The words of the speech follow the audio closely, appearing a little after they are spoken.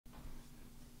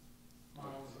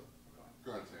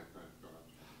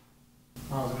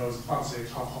I know it was obviously a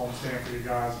tough home stand for you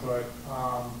guys, but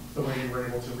the way you were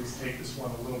able to at least take this one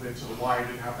a little bit to the wire,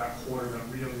 didn't have that quarter that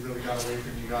really got away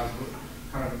from you guys. What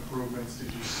kind of improvements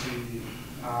did you see,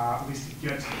 at least to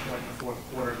get to the point in the fourth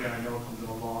quarter? Again, I know it comes in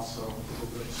a loss, so it's a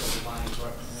little bit of silver lining,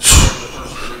 but the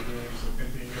first 3 games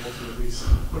and being able to at least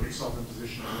put yourself in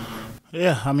position to win.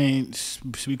 Yeah, I mean,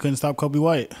 we couldn't stop Kobe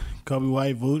White. Kobe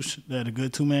White, Vooch, they had a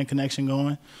good two-man connection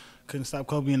going. Couldn't stop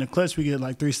Kobe in the clutch. We get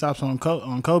like 3 stops on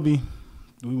Kobe.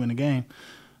 We win the game.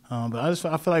 But I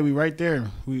feel like we right there.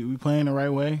 We playing the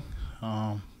right way.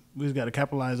 We just got to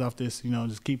capitalize off this,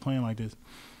 just keep playing like this.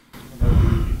 I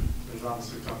know there's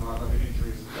obviously talking a lot about the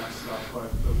injuries and that stuff,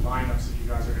 but the lineups that you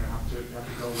guys are going to have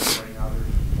to go with right now,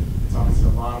 it's obviously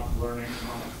a lot of learning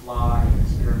on the fly,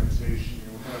 experimentation.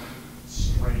 What kind of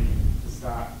strain does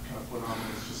that kind of put on?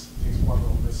 It just takes one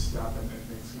little misstep and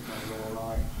things can kind of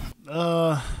go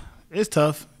awry. It's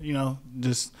tough,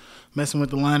 just messing with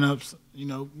the lineups.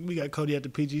 We got Cody at the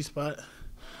PG spot.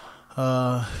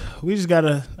 We just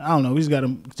gotta,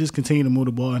 just continue to move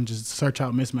the ball and just search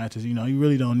out mismatches. You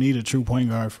really don't need a true point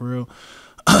guard for real.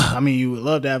 I mean, you would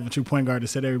love to have a true point guard to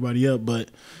set everybody up, but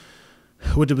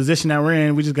with the position that we're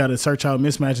in, we just gotta search out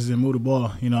mismatches and move the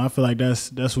ball. I feel like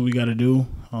that's what we gotta do.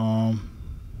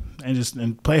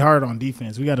 And play hard on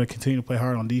defense. We gotta continue to play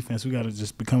hard on defense. We gotta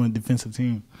just become a defensive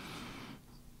team.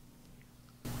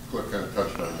 Cliff kind of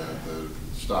touched on that, the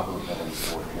stopping the ball in the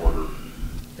fourth quarter,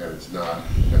 and it's not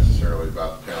necessarily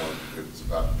about talent, it's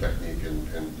about technique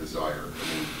and desire.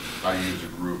 I mean, how you as a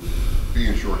group,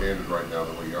 being shorthanded right now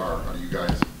the way you are, how do you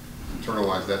guys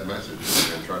internalize that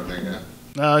message and try to make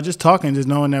that? Just talking, just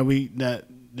knowing that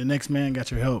the next man got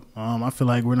your help. I feel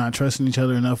like we're not trusting each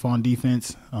other enough on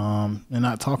defense and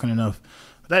not talking enough.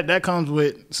 That comes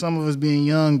with some of us being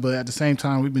young, but at the same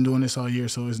time, we've been doing this all year,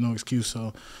 so there's no excuse.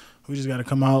 So we just got to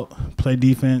come out, play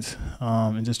defense,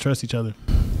 and just trust each other.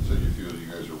 So you feel you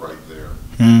guys are right there.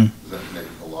 Mm-hmm. Does that make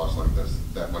a loss like this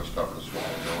that much tougher to swallow,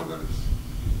 knowing that it's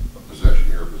a possession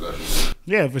here, a possession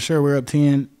there? Yeah, for sure. We're up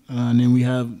 10, and then we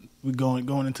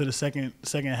going into the second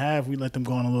half. We let them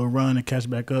go on a little run and catch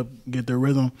back up, get their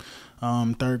rhythm.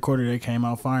 Third quarter, they came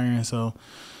out firing. So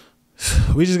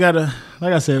we just gotta,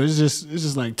 like I said, it's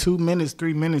just like 2 minutes,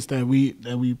 3 minutes that we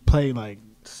play like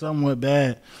somewhat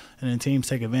bad, and then teams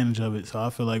take advantage of it. So I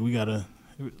feel like we gotta,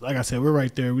 like I said, we're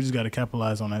right there. We just gotta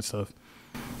capitalize on that stuff.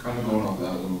 Kind of going off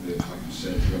that a little bit, like you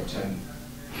said, you're up 10,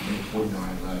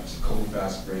 49 laps, a couple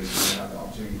fast breaks. You have the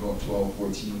opportunity to go up 12,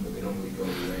 14, but they don't really go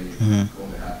the way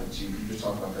going to happen to you. Can you just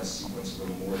talk about that sequence a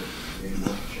little more? Maybe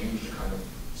what changed to kind of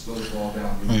slow the ball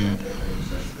down?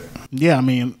 Yeah, I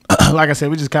mean, like I said,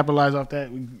 we just capitalize off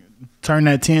that. We turn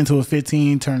that 10 to a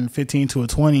 15, turn 15 to a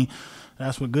 20.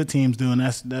 That's what good teams do, and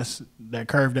that's that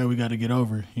curve that we got to get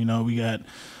over. We got a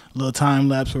little time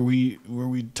lapse where we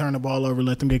turn the ball over,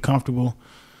 let them get comfortable.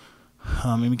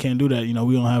 And we can't do that. We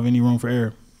don't have any room for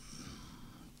error.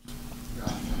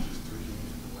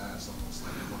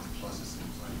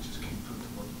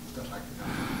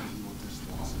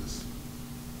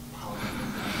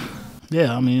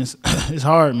 Yeah, I mean, it's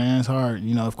hard, man. It's hard.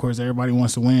 Of course, everybody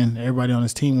wants to win. Everybody on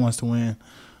this team wants to win.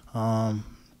 And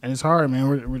it's hard, man.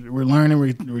 We're learning.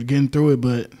 We're getting through it,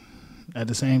 but at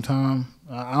the same time,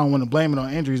 I don't want to blame it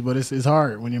on injuries, but it's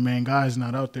hard when your main guy's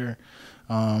not out there.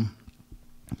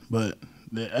 But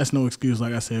that's no excuse.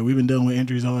 Like I said, we've been dealing with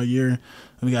injuries all year, and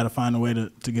we got to find a way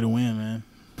to get a win, man.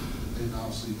 And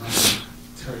obviously,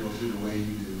 Terry will do the way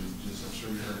you do. I'm sure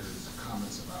you heard his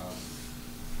comments about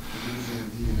losing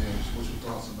DNA. What's your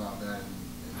thoughts about that?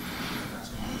 And that's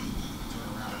going to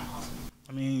turn around and possible.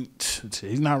 I mean,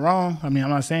 he's not wrong. I mean, I'm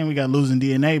not saying we got losing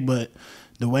DNA, but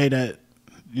the way that,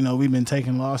 we've been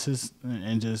taking losses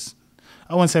and just,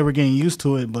 I wouldn't say we're getting used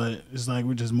to it, but it's like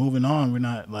we're just moving on. We're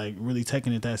not, like, really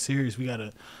taking it that serious. We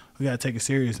gotta take it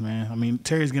serious, man. I mean,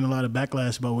 Terry's getting a lot of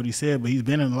backlash about what he said, but he's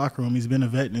been in the locker room. He's been a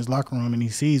vet in his locker room, and he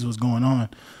sees what's going on.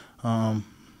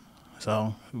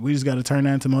 So we just got to turn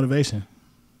that into motivation.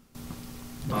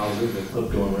 Miles, there's a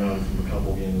clip going around from a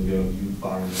couple games ago of you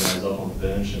firing guys up on the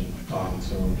bench and talking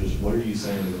to them. Just what are you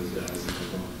saying to those guys in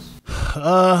performance?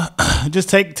 Just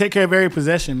take care of every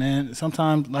possession, man.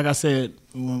 Sometimes, like I said,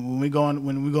 when we go on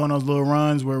those little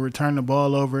runs where we're turning the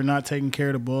ball over, not taking care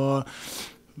of the ball,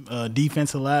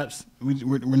 defensive laps,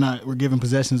 we're giving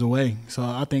possessions away. So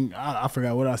I think I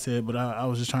forgot what I said, but I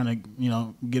was just trying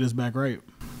to get us back right.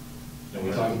 And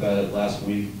we talked about it last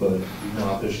week, but you've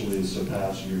now officially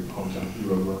surpassed your hometown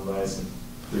hero, Glenn Rice, and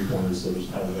 3-pointers. So just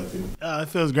how does that feel? It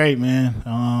feels great, man.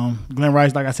 Glenn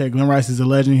Rice, like I said, Glenn Rice is a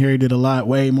legend here. He did a lot,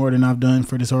 way more than I've done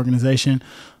for this organization.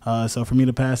 So for me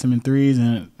to pass him in threes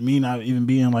and me not even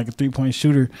being like a 3-point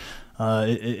shooter,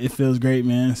 it feels great,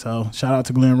 man. So shout out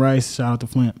to Glenn Rice, shout out to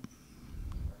Flint.